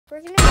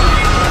we're gonna be,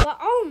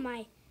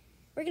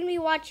 we're gonna be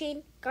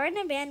watching Garten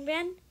of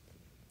Banban.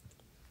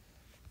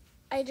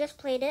 I just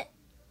played it,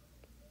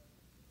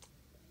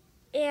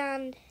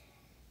 and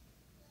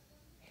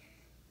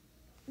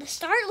the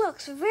start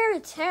looks very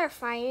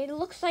terrifying. It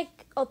looks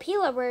like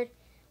Opila bird,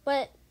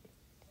 but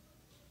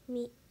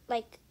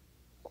like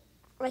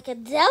a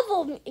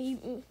devil.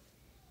 It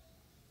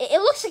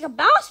looks like a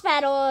boss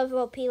battle of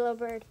Opila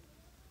bird.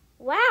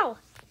 Wow.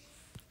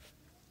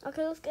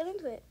 Okay, let's get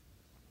into it.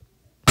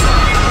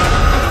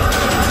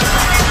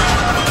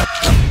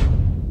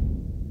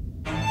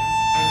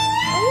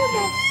 Oh,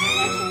 that's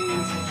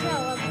Leslie's show.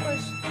 Of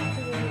course, she's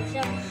in the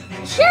show.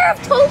 Sheriff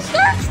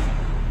Toaster?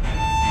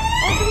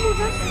 Oh,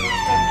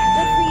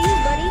 good for you,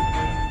 buddy.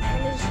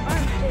 And his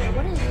arm too.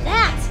 What is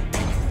that?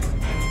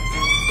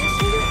 Is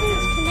Sheriff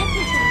things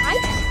connected to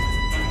pipes?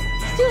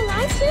 Still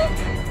alive too?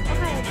 Oh,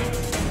 hi,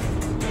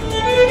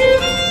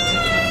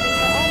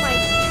 oh my,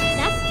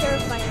 that's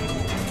terrifying.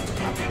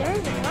 There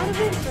is a lot of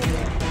rooms right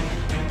there.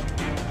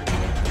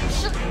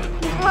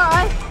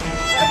 Hi,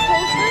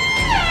 Toaster.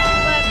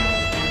 But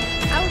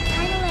I was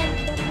trying to land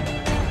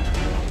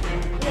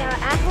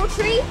apple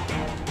tree.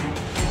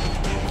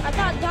 I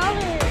thought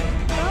dollar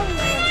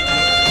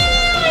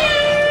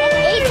at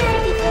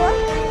 8.54.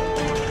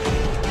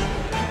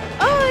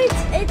 Oh,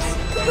 it's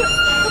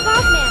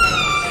Kebab Man.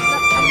 A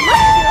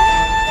mushroom,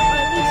 or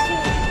at least two.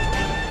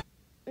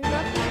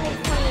 Nothing will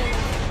play in it.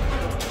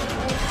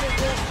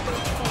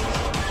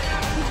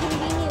 Who's gonna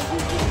be new?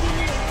 Who's gonna be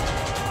new?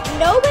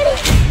 Nobody.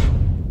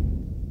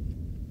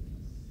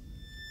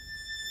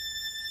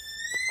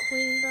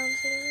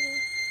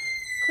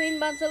 Queen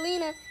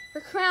Bonsalina, her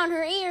crown,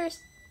 her ears.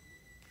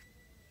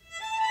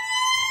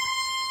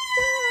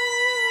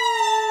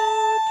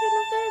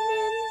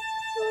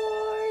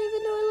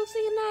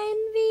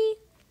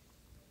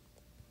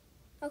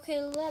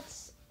 Okay,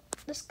 let's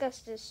discuss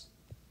this.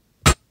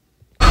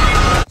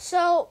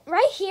 So,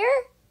 right here,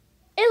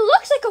 it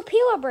looks like a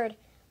Opila bird.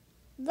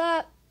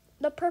 The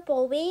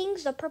purple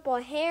wings, the purple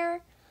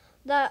hair,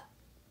 the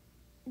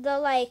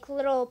like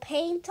little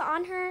paint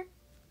on her,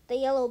 the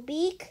yellow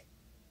beak.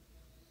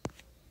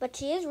 But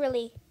she is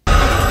really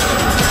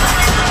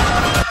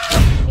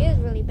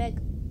big.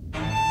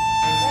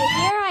 Right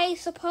here, I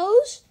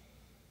suppose,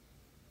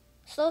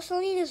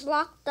 Celine is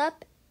locked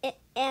up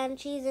and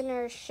she's in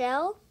her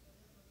shell.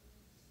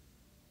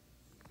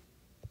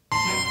 So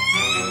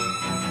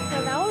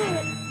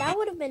that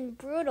would have been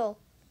brutal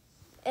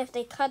if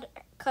they cut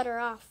her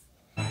off.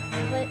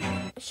 But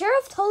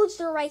Sheriff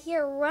Toadster right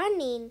here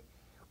running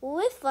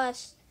with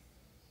us,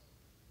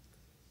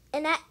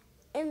 and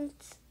is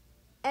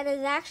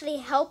actually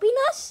helping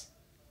us.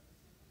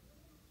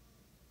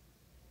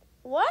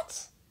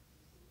 What?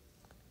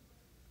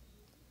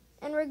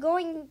 And we're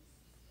going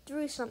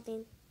through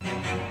something.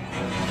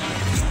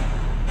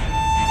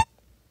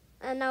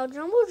 And now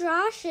Jumbo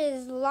Josh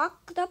is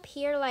locked up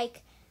here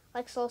like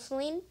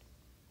Celine.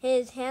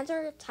 His hands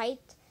are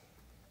tight,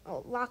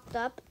 locked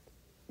up,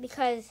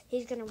 because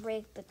he's gonna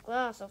break the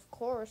glass, of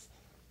course.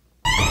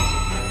 And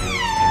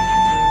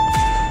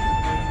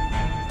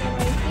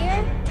right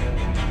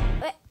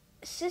here,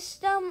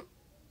 system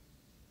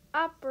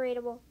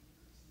operatable.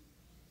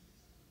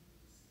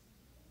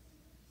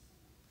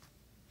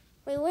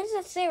 Wait, what does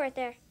that say right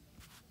there?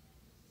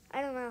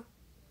 I don't know.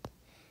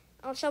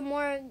 Oh, some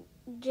more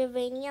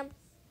Javanium.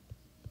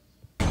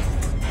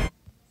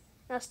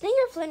 Now,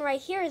 Stinger Flynn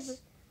right here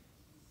is...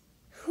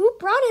 Who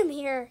brought him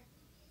here?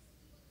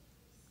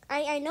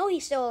 I know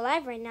he's still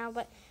alive right now,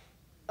 but...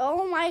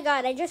 Oh my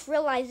god, I just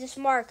realized this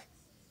mark.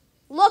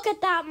 Look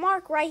at that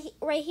mark right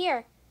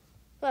here.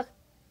 Look.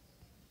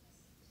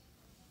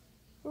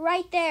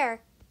 Right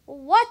there.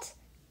 What?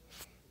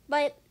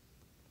 But...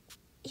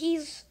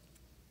 His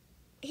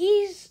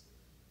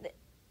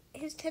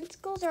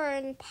tentacles are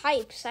in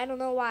pipes. I don't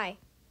know why.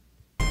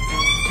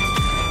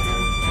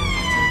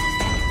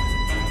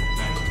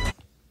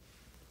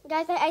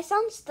 Guys, I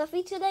sound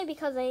stuffy today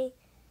because I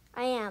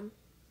am.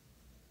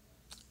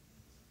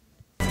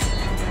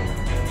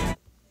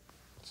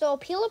 So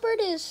Opila bird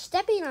is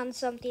stepping on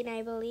something,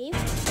 I believe.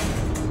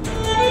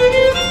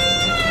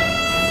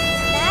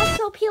 That's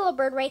Opila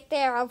bird right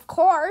there, of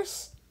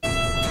course. All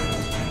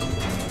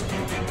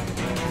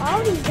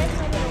these dead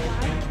are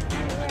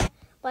alive.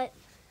 But,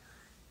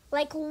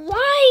 like,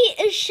 why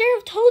is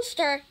Sheriff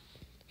Toadster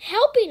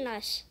helping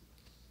us?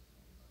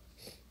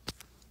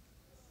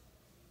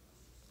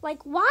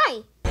 Like,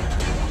 why?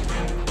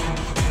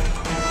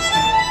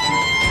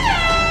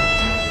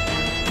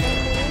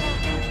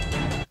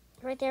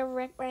 Right there,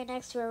 right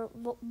next to our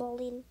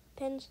bowling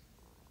pins.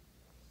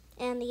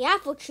 And the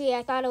apple tree,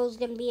 I thought it was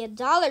going to be a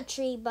Dollar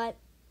Tree, but...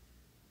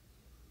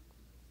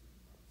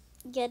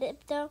 Get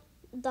it, though?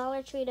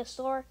 Dollar Tree, the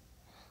store.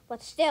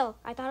 But still,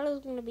 I thought it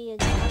was going to be a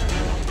Dollar Tree.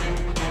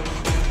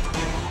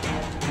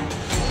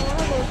 And one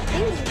of those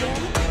things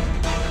again.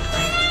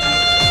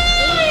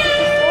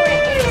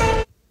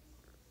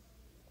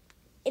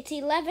 It's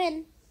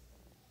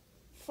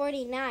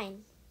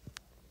 11:49.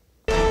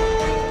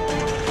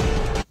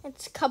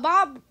 It's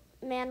Kebab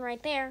Man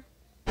right there.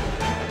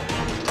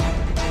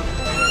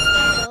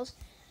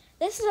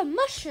 This is a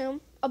mushroom,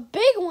 a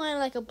big one,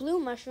 like a blue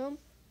mushroom.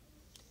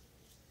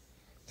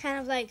 Kind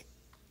of like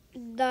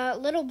the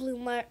little blue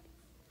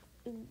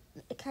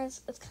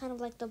it's kind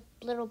of like the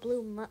little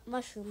blue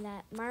mushroom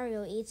that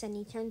Mario eats and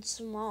he turns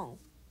small.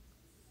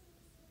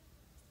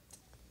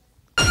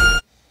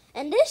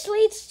 And this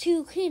leads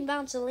to Queen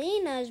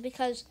Bouncelina's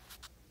because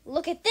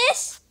look at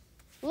this,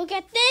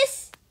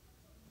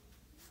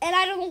 and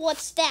I don't know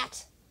what's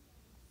that.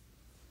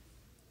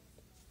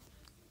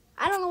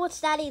 I don't know what's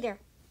that either.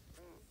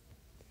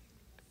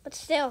 But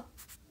still,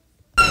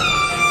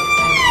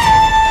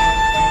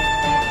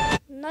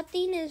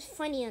 nothing is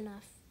funny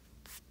enough.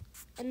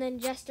 And then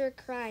Jester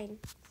crying.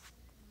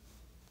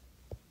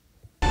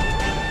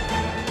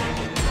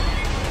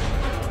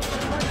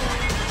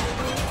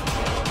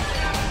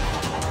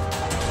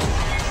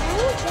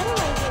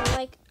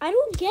 I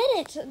don't get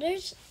it.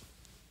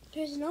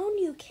 There's no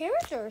new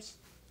characters.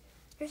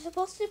 There's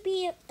supposed to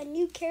be a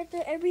new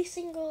character every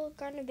single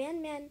Garten of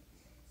Banban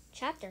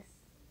chapter.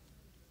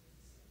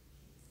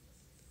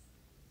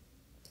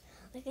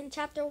 Like in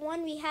chapter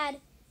 1, we had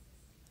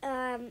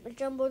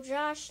Jumbo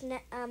Josh,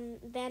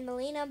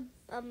 Banbalina,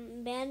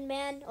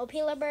 Banban,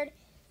 Opila Bird,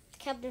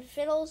 Captain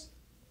Fiddles,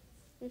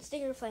 and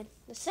Stinger Flynn.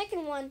 The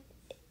second one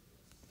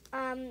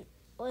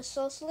was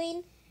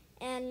Sosaline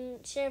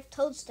and Sheriff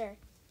Toadster.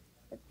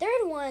 The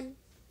third one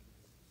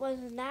was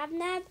Nab,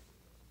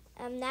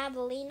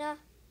 Nabalina,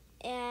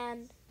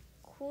 and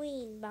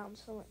Queen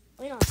Bouncelina.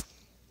 Wait, no.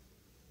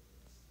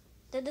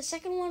 The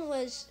second one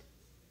was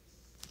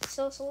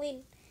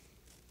Sosaline,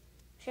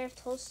 Sheriff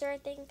Toadster, I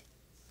think,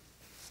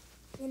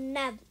 and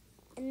Nab.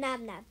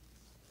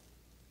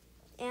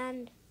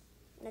 And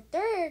the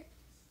third,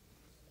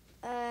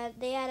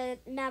 they had a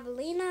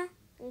Nabalina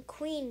and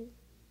Queen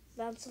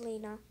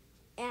Bouncelina,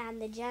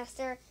 and the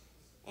Jester,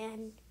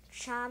 and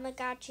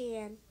Tamagotchi,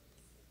 and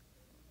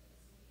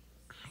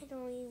I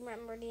don't even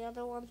remember the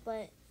other ones,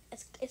 but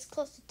it's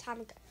close to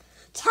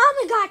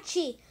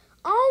Tamagotchi.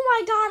 Oh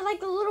my god, like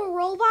the little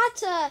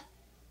robot.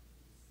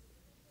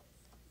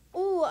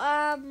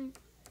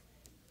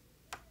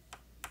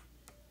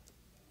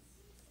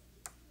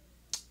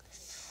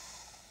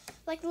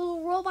 Like the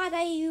little robot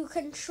that you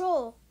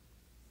control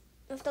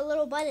with the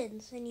little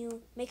buttons, and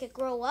you make it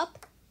grow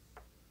up.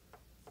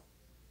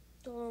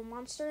 The little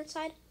monster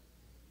inside.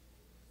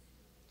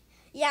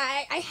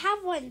 Yeah, I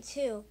have one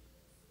too.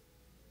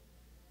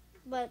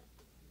 But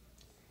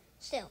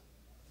still.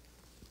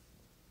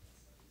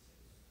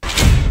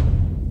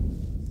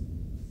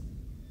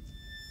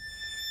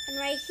 And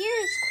right here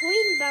is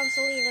Queen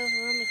Bouncelina's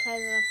room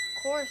because of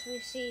course we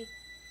see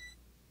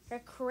her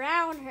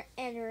crown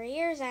and her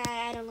ears.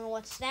 I don't know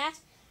what's that.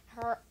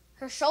 Her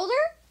shoulder?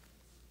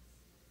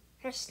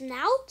 Her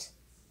snout?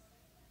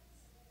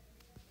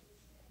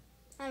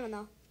 I don't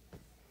know.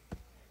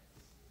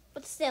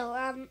 But still,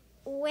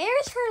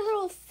 where's her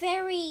little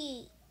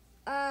fairy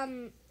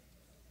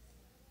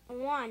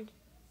wand?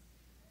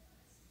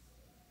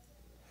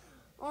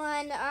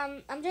 And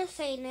I'm just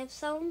saying, if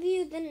some of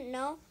you didn't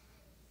know,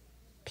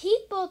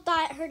 people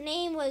thought her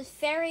name was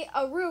Fairy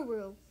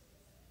Aruru.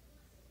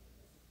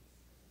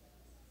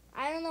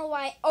 I don't know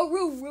why.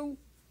 Aruru.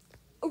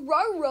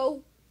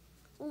 Roro,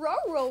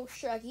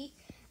 Shuggy.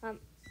 And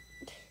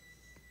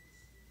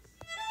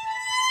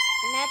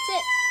that's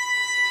it.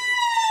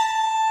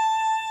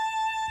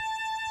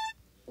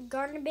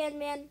 Garten of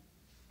Banban.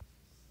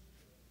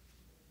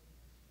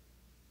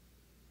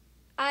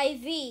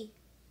 IV.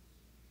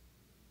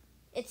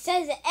 It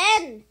says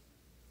N.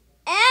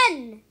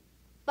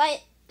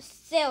 But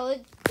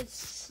still,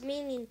 it's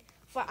meaning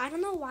for, I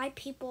don't know why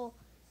people,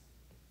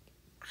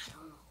 I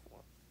don't know.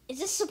 Is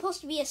this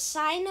supposed to be a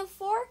sign of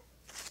 4?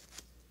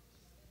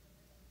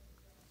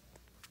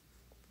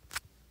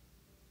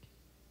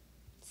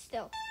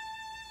 Still.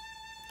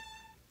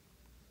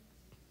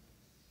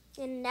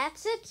 And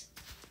that's it.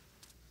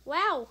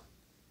 Wow.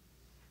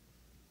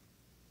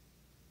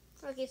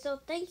 Okay, so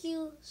thank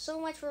you so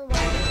much for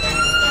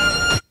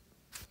watching.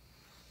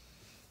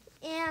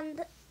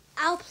 And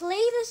I'll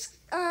play this,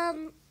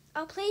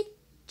 I'll play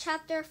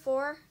chapter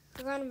 4,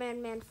 Garten of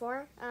Banban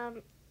 4,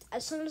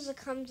 as soon as it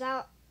comes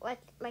out, like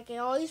I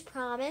always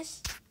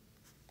promise,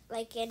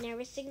 like in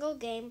every single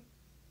game.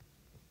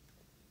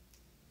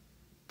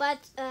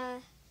 But,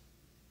 I'll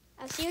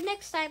see you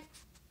next time.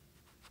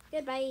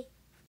 Goodbye.